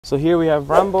So here we have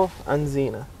Rambo and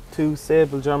Zena, two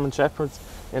sable German Shepherds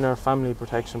in our family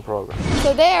protection program.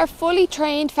 So they are fully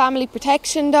trained family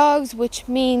protection dogs, which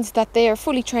means that they are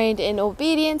fully trained in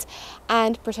obedience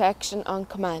and protection on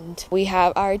command. We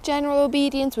have our general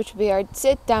obedience, which would be our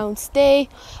sit, down, stay,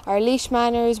 our leash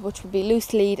manners, which would be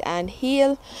loose lead and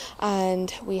heel,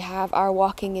 and we have our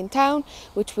walking in town,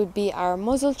 which would be our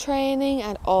muzzle training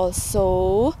and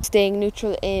also staying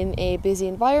neutral in a busy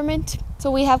environment. So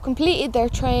we have completed their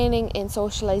training in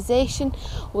socialisation,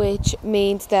 which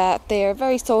means that they are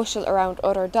very social around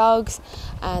other dogs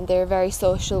and they're very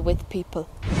social with people.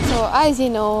 So as you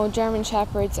know, German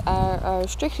Shepherds are a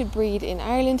restricted breed in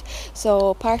Ireland,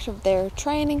 so part of their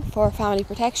training for family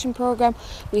protection programme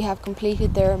we have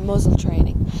completed their muzzle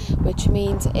training, which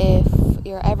means if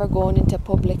you're ever going into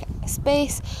public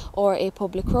space or a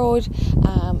public road,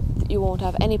 you won't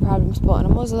have any problems putting a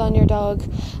muzzle on your dog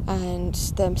and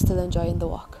them still enjoying the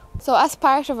walk. So as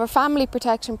part of our family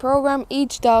protection program,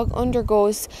 each dog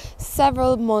undergoes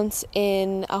several months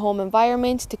in a home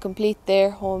environment to complete their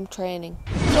home training.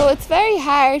 So it's very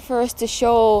hard for us to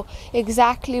show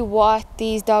exactly what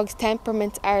these dogs'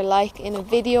 temperaments are like in a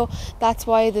video. That's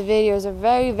why the videos are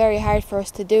very, very hard for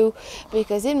us to do,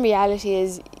 because in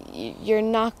reality you're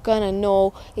not gonna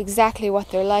know exactly what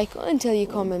they're like until you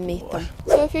come and meet them.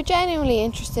 So if you're genuinely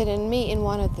interested in meeting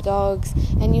one of the dogs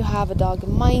and you have a dog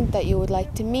in mind that you would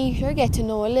like to meet or get to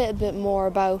know a little bit more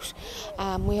about,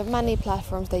 we have many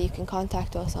platforms that you can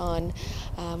contact us on,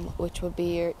 which would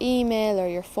be your email or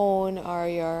your phone or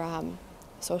your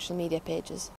social media pages.